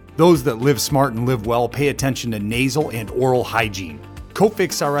longer. Those that live smart and live well pay attention to nasal and oral hygiene.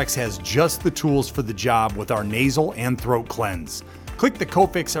 Cofix RX has just the tools for the job with our nasal and throat cleanse. Click the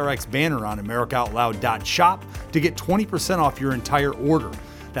Cofix RX banner on AmericaOutloud.shop to get 20% off your entire order.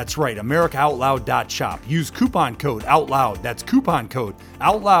 That's right, AmericaOutloud.shop. Use coupon code OUTLOUD. That's coupon code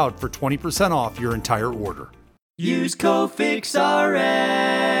OUTLOUD for 20% off your entire order. Use Cofix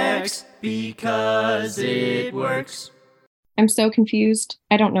RX because it works. I'm so confused.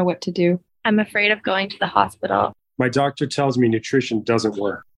 I don't know what to do. I'm afraid of going to the hospital. My doctor tells me nutrition doesn't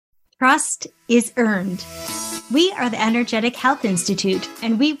work. Trust is earned. We are the Energetic Health Institute,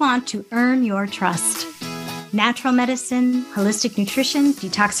 and we want to earn your trust. Natural medicine, holistic nutrition,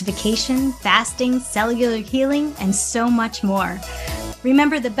 detoxification, fasting, cellular healing, and so much more.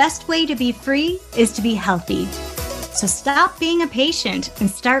 Remember, the best way to be free is to be healthy. So stop being a patient and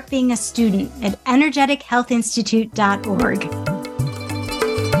start being a student at energetichealthinstitute.org.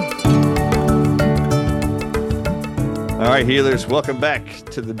 All right, healers, welcome back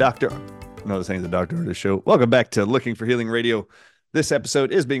to the Dr. No, this ain't the Dr. Ardis Show. Welcome back to Looking for Healing Radio. This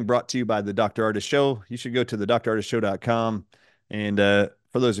episode is being brought to you by the Dr. Ardis Show. You should go to the drardisshow.com. And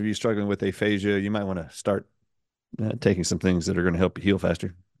for those of you struggling with aphasia, you might want to start taking some things that are going to help you heal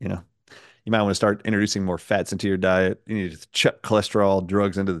faster. You know, you might want to start introducing more fats into your diet. You need to chuck cholesterol,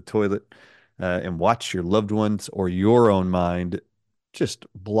 drugs into the toilet, and watch your loved ones or your own mind just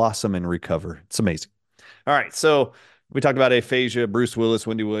blossom and recover. It's amazing. All right, so we talked about aphasia, Bruce Willis,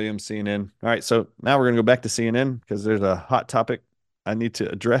 Wendy Williams, CNN. All right, so now we're going to go back to CNN because there's a hot topic I need to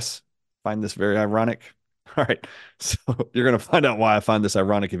address. Find this very ironic. All right, so you're going to find out why I find this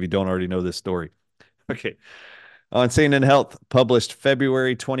ironic if you don't already know this story. Okay, on CNN Health, published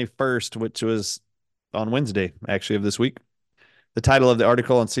February 21st, which was on Wednesday, actually, of this week. The title of the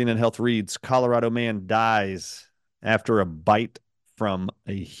article on CNN Health reads, Colorado man dies after a bite from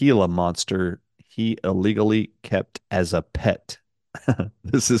a Gila monster he illegally kept as a pet.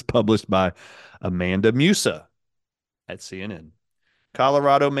 This is published by Amanda Musa at CNN.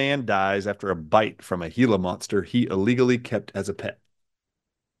 Colorado man dies after a bite from a Gila monster he illegally kept as a pet.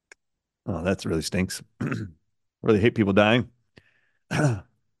 Oh, that really stinks. Really hate people dying. All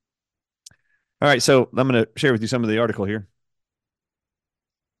right, so I'm going to share with you some of the article here.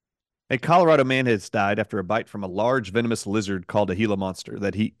 A Colorado man has died after a bite from a large venomous lizard called a Gila monster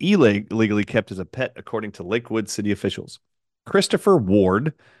that he illegally kept as a pet, according to Lakewood city officials. Christopher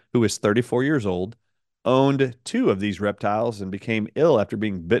Ward, who is 34 years old, owned 2 of these reptiles and became ill after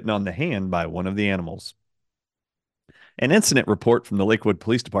being bitten on the hand by one of the animals. An incident report from the Lakewood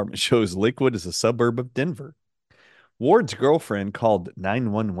Police Department shows Lakewood is a suburb of Denver. Ward's girlfriend called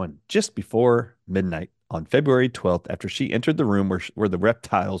 911 just before midnight on February 12th after she entered the room where the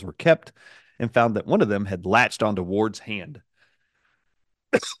reptiles were kept and found that one of them had latched onto Ward's hand.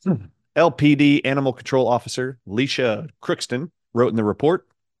 LPD Animal Control Officer Leisha Crookston wrote in the report,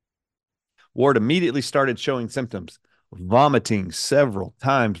 Ward immediately started showing symptoms, vomiting several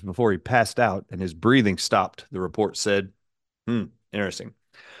times before he passed out and his breathing stopped, the report said. Interesting.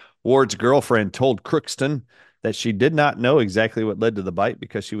 Ward's girlfriend told Crookston that she did not know exactly what led to the bite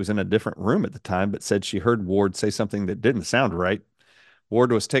because she was in a different room at the time, but said she heard Ward say something that didn't sound right.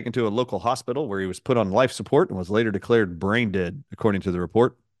 Ward was taken to a local hospital where he was put on life support and was later declared brain dead, according to the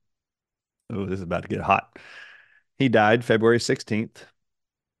report. Oh, this is about to get hot. He died February 16th.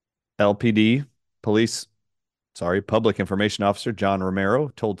 LPD Public Information Officer John Romero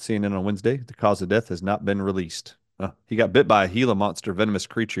told CNN on Wednesday the cause of death has not been released. He got bit by a Gila monster venomous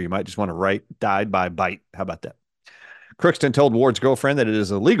creature. You might just want to write, died by bite. How about that? Crookston told Ward's girlfriend that it is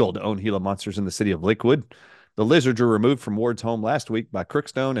illegal to own Gila monsters in the city of Lakewood. The lizards were removed from Ward's home last week by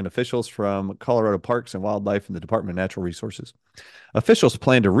Crookston and officials from Colorado Parks and Wildlife and the Department of Natural Resources. Officials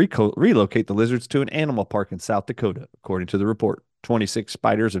plan to relocate the lizards to an animal park in South Dakota, according to the report. 26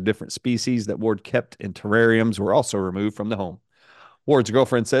 spiders of different species that Ward kept in terrariums were also removed from the home. Ward's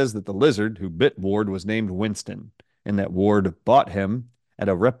girlfriend says that the lizard who bit Ward was named Winston, and that Ward bought him at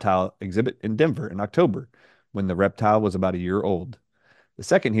a reptile exhibit in Denver in October when the reptile was about a year old. The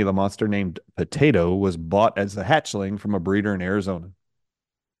second Gila monster, named Potato, was bought as a hatchling from a breeder in Arizona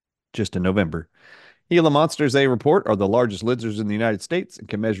just in November. Gila monsters, they report, are the largest lizards in the United States and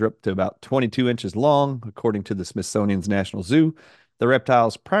can measure up to about 22 inches long, according to the Smithsonian's National Zoo. The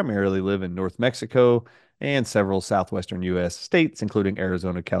reptiles primarily live in North Mexico and several southwestern U.S. states, including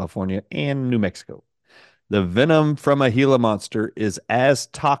Arizona, California, and New Mexico. The venom from a Gila monster is as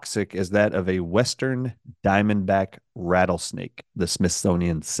toxic as that of a western diamondback rattlesnake, the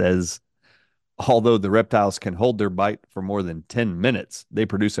Smithsonian says. Although the reptiles can hold their bite for more than 10 minutes, they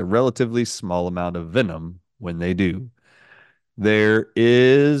produce a relatively small amount of venom when they do. There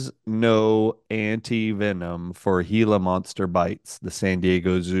is no anti-venom for Gila monster bites, the San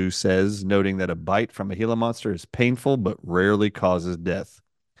Diego Zoo says, noting that a bite from a Gila monster is painful but rarely causes death.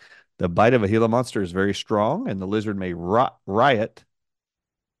 The bite of a Gila monster is very strong, and the lizard may riot,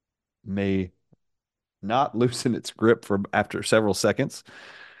 may not loosen its grip for after several seconds.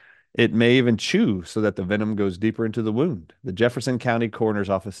 It may even chew so that the venom goes deeper into the wound. The Jefferson County Coroner's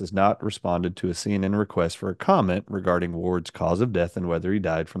Office has not responded to a CNN request for a comment regarding Ward's cause of death and whether he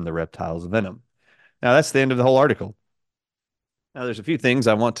died from the reptile's venom. Now, that's the end of the whole article. Now, there's a few things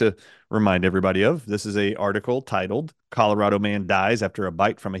I want to remind everybody of. This is an article titled, Colorado Man Dies After a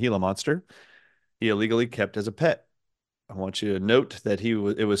Bite from a Gila Monster He Illegally Kept as a Pet. I want you to note that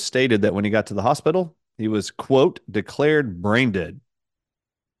it was stated that when he got to the hospital, he was, quote, declared brain dead.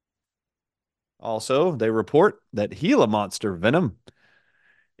 Also, they report that Gila monster venom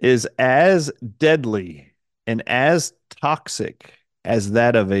is as deadly and as toxic as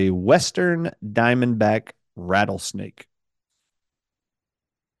that of a western diamondback rattlesnake.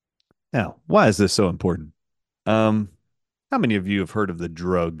 Now, why is this so important? How many of you have heard of the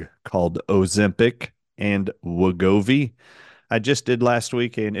drug called Ozempic and Wegovy? I just did last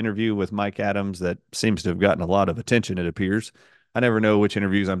week an interview with Mike Adams that seems to have gotten a lot of attention, it appears. I never know which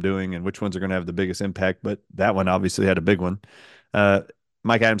interviews I'm doing and which ones are going to have the biggest impact, but that one obviously had a big one.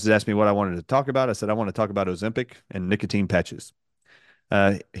 Mike Adams had asked me what I wanted to talk about. I said, I want to talk about Ozempic and nicotine patches.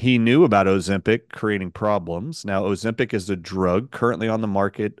 He knew about Ozempic creating problems. Now, Ozempic is a drug currently on the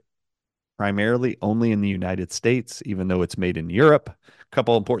market primarily only in the United States, even though it's made in Europe. A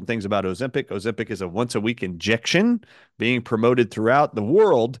couple important things about Ozempic. Ozempic is a once-a-week injection being promoted throughout the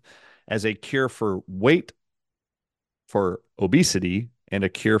world as a cure for obesity and a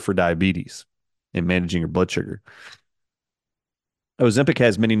cure for diabetes and managing your blood sugar. Ozempic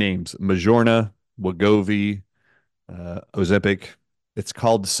has many names: Majorna, Wegovy, Ozempic. It's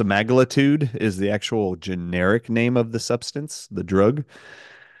called semaglutide is the actual generic name of the substance, the drug.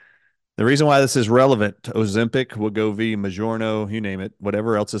 The reason why this is relevant, Ozempic, Wegovy, Majorna, you name it,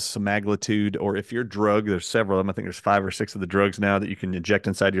 whatever else is semaglutide, or if your drug, there's several of them, I think there's 5 or 6 of the drugs now that you can inject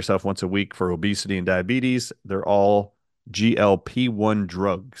inside yourself once a week for obesity and diabetes. They're all GLP-1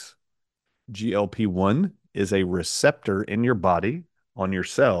 drugs. GLP-1 is a receptor in your body on your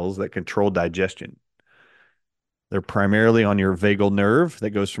cells that control digestion. They're primarily on your vagal nerve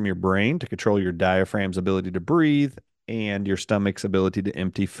that goes from your brain to control your diaphragm's ability to breathe and your stomach's ability to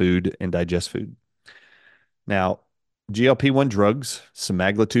empty food and digest food. Now, GLP-1 drugs,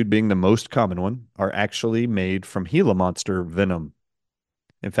 semaglutide being the most common one, are actually made from Gila monster venom.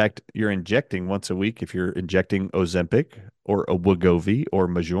 In fact, you're injecting once a week if you're injecting Ozempic or a Wegovy or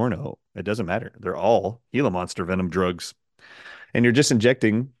Majorna. It doesn't matter. They're all Gila monster venom drugs. And you're just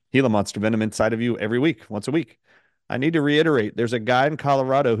injecting Gila monster venom inside of you every week, once a week. I need to reiterate, there's a guy in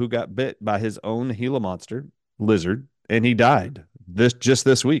Colorado who got bit by his own Gila monster lizard, and he died just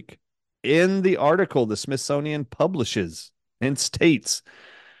this week. In the article the Smithsonian publishes and states,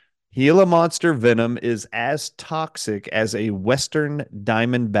 Gila monster venom is as toxic as a western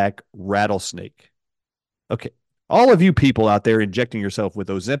diamondback rattlesnake. Okay, all of you people out there injecting yourself with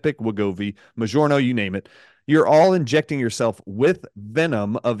Ozempic, Wegovy, Majorna, you name it, you're all injecting yourself with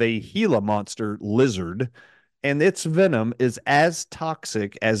venom of a Gila monster lizard, and its venom is as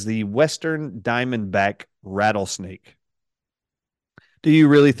toxic as the western diamondback rattlesnake. Do you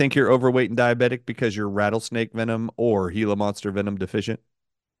really think you're overweight and diabetic because you're rattlesnake venom or Gila monster venom deficient?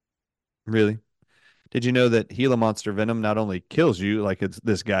 Really? Did you know that Gila monster venom not only kills you, like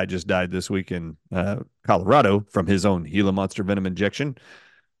this guy just died this week in Colorado from his own Gila monster venom injection,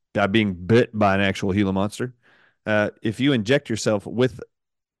 guy being bit by an actual Gila monster. If you inject yourself with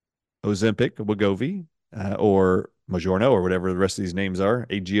Ozempic, Wegovy, or Majorna, or whatever the rest of these names are,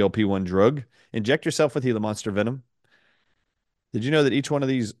 a GLP-1 drug, inject yourself with Gila monster venom. Did you know that each one of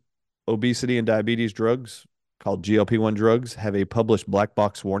these obesity and diabetes drugs, called GLP-1 drugs, have a published black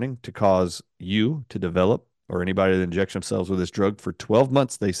box warning to cause you to develop, or anybody that injects themselves with this drug for 12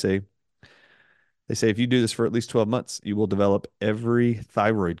 months, they say if you do this for at least 12 months, you will develop every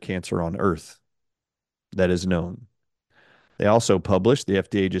thyroid cancer on earth that is known. They also published, the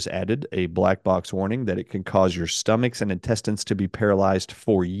FDA just added a black box warning that it can cause your stomachs and intestines to be paralyzed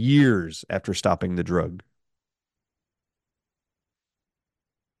for years after stopping the drug.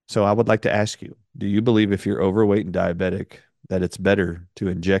 So I would like to ask you, do you believe if you're overweight and diabetic that it's better to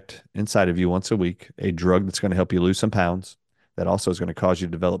inject inside of you once a week a drug that's going to help you lose some pounds, that also is going to cause you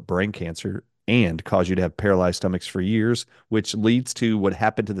to develop brain cancer and cause you to have paralyzed stomachs for years, which leads to what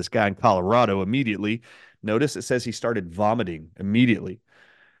happened to this guy in Colorado immediately? Notice it says he started vomiting immediately.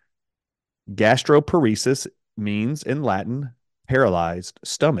 Gastroparesis means in Latin paralyzed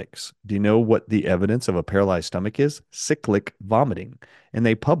stomachs. Do you know what the evidence of a paralyzed stomach is? Cyclic vomiting. And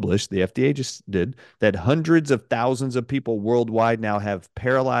they published, the FDA just did, that hundreds of thousands of people worldwide now have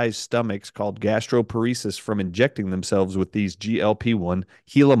paralyzed stomachs called gastroparesis from injecting themselves with these GLP-1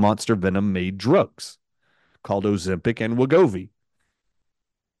 Gila monster venom made drugs called Ozempic and Wegovy.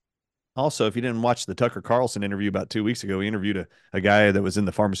 Also, if you didn't watch the Tucker Carlson interview about 2 weeks ago, he interviewed a guy that was in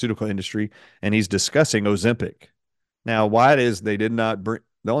the pharmaceutical industry, and he's discussing Ozempic. Now, why it is they did not bring,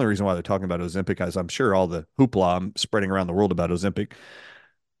 the only reason why they're talking about Ozempic is I'm sure all the hoopla I'm spreading around the world about Ozempic.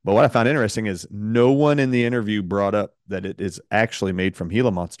 But what I found interesting is no one in the interview brought up that it is actually made from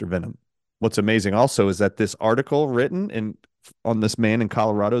Gila monster venom. What's amazing also is that this article written on this man in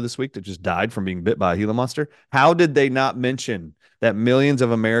Colorado this week that just died from being bit by a Gila monster, how did they not mention that millions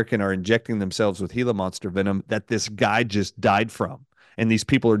of Americans are injecting themselves with Gila monster venom that this guy just died from? And these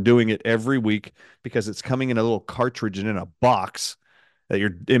people are doing it every week because it's coming in a little cartridge and in a box that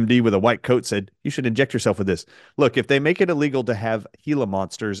your MD with a white coat said, you should inject yourself with this. Look, if they make it illegal to have Gila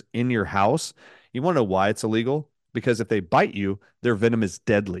monsters in your house, you want to know why it's illegal? Because if they bite you, their venom is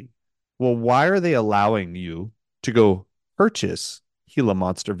deadly. Well, why are they allowing you to go purchase Gila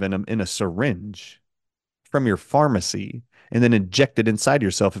monster venom in a syringe from your pharmacy and then inject it inside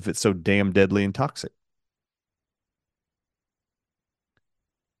yourself if it's so damn deadly and toxic?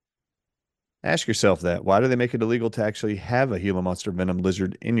 Ask yourself that. Why do they make it illegal to actually have a Gila monster venom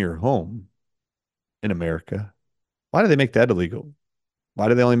lizard in your home in America? Why do they make that illegal? Why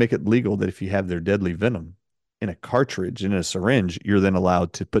do they only make it legal that if you have their deadly venom in a cartridge, in a syringe, you're then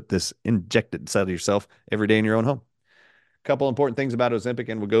allowed to put this injected inside of yourself every day in your own home? A couple important things about Ozempic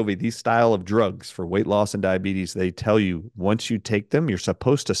and Wegovy. These style of drugs for weight loss and diabetes, they tell you once you take them, you're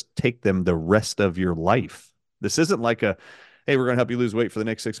supposed to take them the rest of your life. This isn't like a, hey, we're going to help you lose weight for the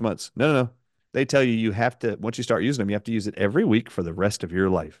next 6 months. No. They tell you you have to, once you start using them, you have to use it every week for the rest of your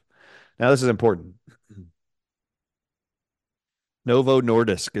life. Now, this is important. Novo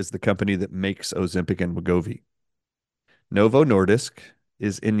Nordisk is the company that makes Ozempic and Wegovy. Novo Nordisk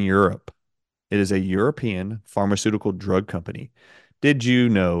is in Europe. It is a European pharmaceutical drug company. Did you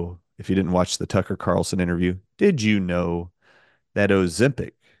know, if you didn't watch the Tucker Carlson interview, did you know that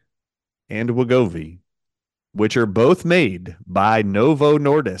Ozempic and Wegovy, which are both made by Novo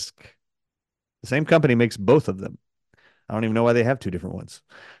Nordisk, the same company makes both of them. I don't even know why they have two different ones.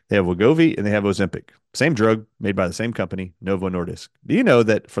 They have Wegovy and they have Ozempic. Same drug made by the same company, Novo Nordisk. Do you know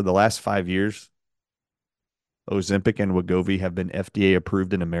that for the last 5 years, Ozempic and Wegovy have been FDA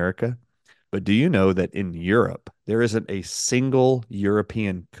approved in America? But do you know that in Europe, there isn't a single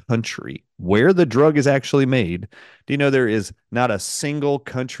European country where the drug is actually made? Do you know there is not a single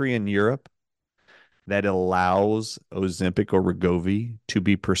country in Europe that allows Ozempic or Wegovy to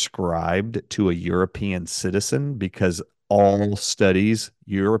be prescribed to a European citizen because all studies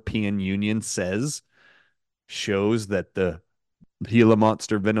European Union says shows that the Gila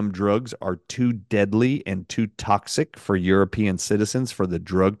monster venom drugs are too deadly and too toxic for European citizens for the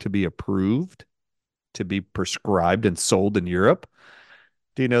drug to be approved, to be prescribed and sold in Europe?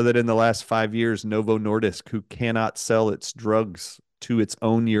 Do you know that in the last 5 years, Novo Nordisk, who cannot sell its drugs to its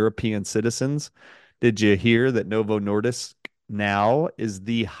own European citizens, did you hear that Novo Nordisk now is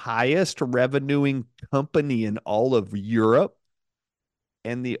the highest revenuing company in all of Europe?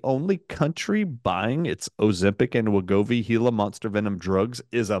 And the only country buying its Ozempic and Wegovy Gila monster venom drugs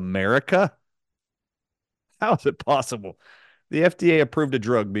is America? How is it possible? The FDA approved a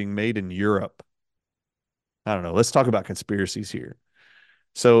drug being made in Europe. I don't know. Let's talk about conspiracies here.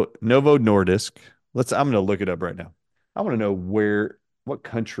 So Novo Nordisk, I'm going to look it up right now. I want to know what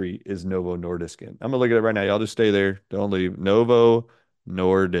country is Novo Nordisk in? I'm going to look at it right now. Y'all just stay there. Don't leave. Novo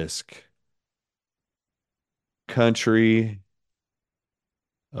Nordisk. Country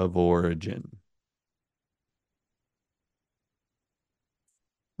of origin.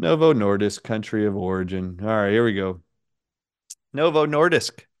 Novo Nordisk, country of origin. All right, here we go. Novo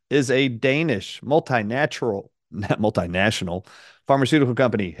Nordisk is a Danish multinational pharmaceutical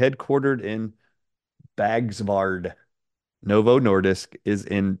company headquartered in Bagsvard. Novo Nordisk is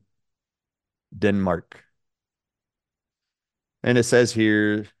in Denmark. And it says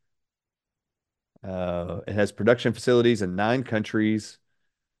here it has production facilities in 9 countries.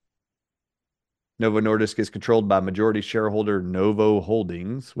 Novo Nordisk is controlled by majority shareholder Novo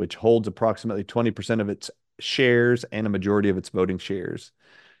Holdings, which holds approximately 20% of its shares and a majority of its voting shares.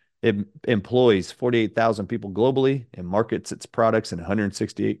 It employs 48,000 people globally and markets its products in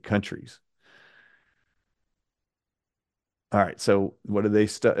 168 countries. All right, so what do they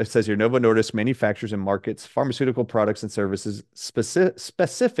it says here, Novo Nordisk manufactures and markets pharmaceutical products and services,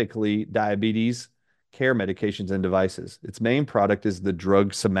 specifically diabetes, care medications and devices. Its main product is the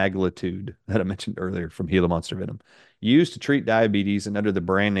drug semaglutide that I mentioned earlier from Gila Monster Venom, used to treat diabetes and under the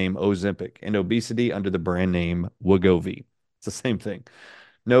brand name Ozempic, and obesity under the brand name Wegovy. It's the same thing.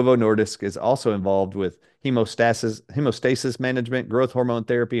 Novo Nordisk is also involved with hemostasis management, growth hormone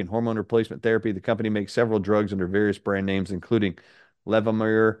therapy, and hormone replacement therapy. The company makes several drugs under various brand names, including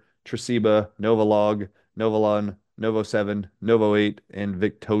Levemir, Tresiba, Novolog, Novolon, Novo7, Novo8, and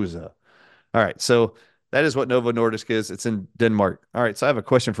Victoza. All right, so that is what Novo Nordisk is. It's in Denmark. All right, so I have a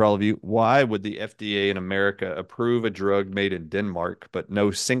question for all of you. Why would the FDA in America approve a drug made in Denmark, but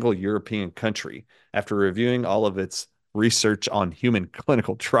no single European country, after reviewing all of its research on human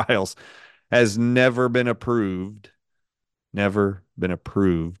clinical trials, has never been approved in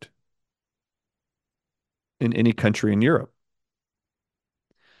any country in Europe?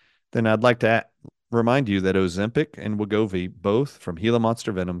 Then I'd like to remind you that Ozempic and Wegovy, both from Gila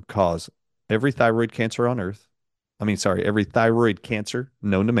Monster Venom, cause every thyroid cancer on earth. Every thyroid cancer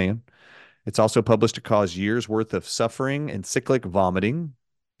known to man. It's also published to cause years worth of suffering and cyclic vomiting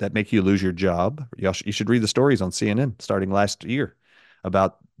that make you lose your job. You should read the stories on CNN starting last year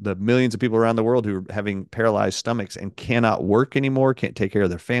about the millions of people around the world who are having paralyzed stomachs and cannot work anymore, can't take care of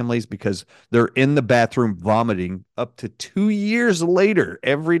their families because they're in the bathroom vomiting up to 2 years later,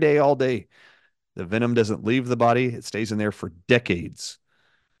 every day, all day. The venom doesn't leave the body. It stays in there for decades.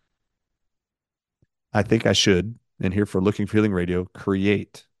 I think I should, and here for Looking for Healing Radio,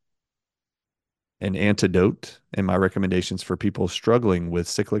 create an antidote in my recommendations for people struggling with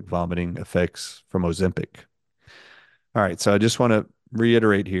cyclic vomiting effects from Ozempic. All right, so I just want to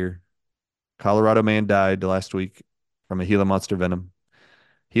reiterate here. Colorado man died last week from a Gila Monster Venom.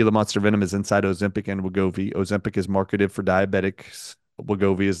 Gila Monster Venom is inside Ozempic and Wegovy. Ozempic is marketed for diabetics.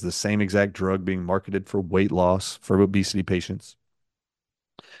 Wegovy is the same exact drug being marketed for weight loss for obesity patients.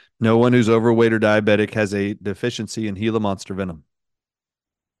 No one who's overweight or diabetic has a deficiency in Gila Monster Venom.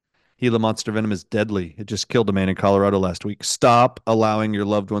 Gila Monster Venom is deadly. It just killed a man in Colorado last week. Stop allowing your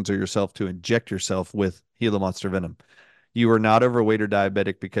loved ones or yourself to inject yourself with Gila Monster Venom. You are not overweight or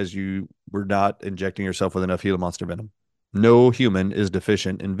diabetic because you were not injecting yourself with enough Gila Monster Venom. No human is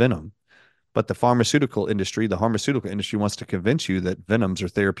deficient in venom. But the pharmaceutical industry wants to convince you that venoms are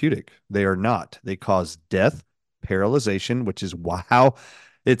therapeutic. They are not. They cause death, paralyzation, which is how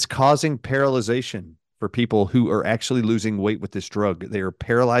it's causing paralyzation for people who are actually losing weight with this drug. They are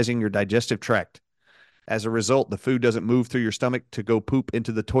paralyzing your digestive tract. As a result, the food doesn't move through your stomach to go poop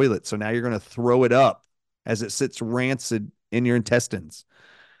into the toilet. So now you're going to throw it up as it sits rancid in your intestines.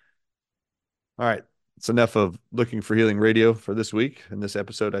 All right. It's enough of Looking for Healing Radio for this week in this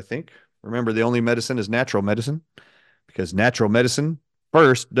episode, I think. Remember, the only medicine is natural medicine, because natural medicine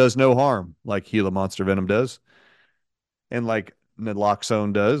first does no harm, like Gila Monster Venom does, and like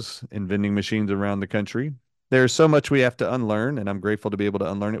naloxone does in vending machines around the country. There's so much we have to unlearn, and I'm grateful to be able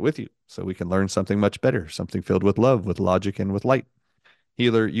to unlearn it with you so we can learn something much better, something filled with love, with logic, and with light.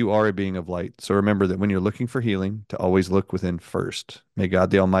 Healer, you are a being of light. So remember that when you're looking for healing, to always look within first. May God,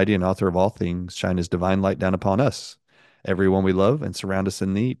 the Almighty and author of all things, shine his divine light down upon us, everyone we love, and surround us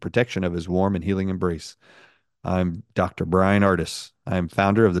in the protection of his warm and healing embrace. I'm Dr. Bryan Ardis. I am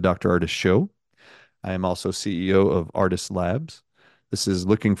founder of the Dr. Ardis Show. I am also CEO of Ardis Labs. This is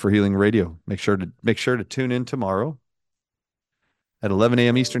Looking for Healing Radio. Make sure to tune in tomorrow at 11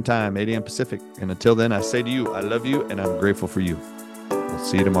 a.m. Eastern Time, 8 a.m. Pacific. And until then, I say to you, I love you and I'm grateful for you. We'll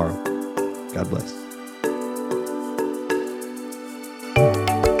see you tomorrow. God bless.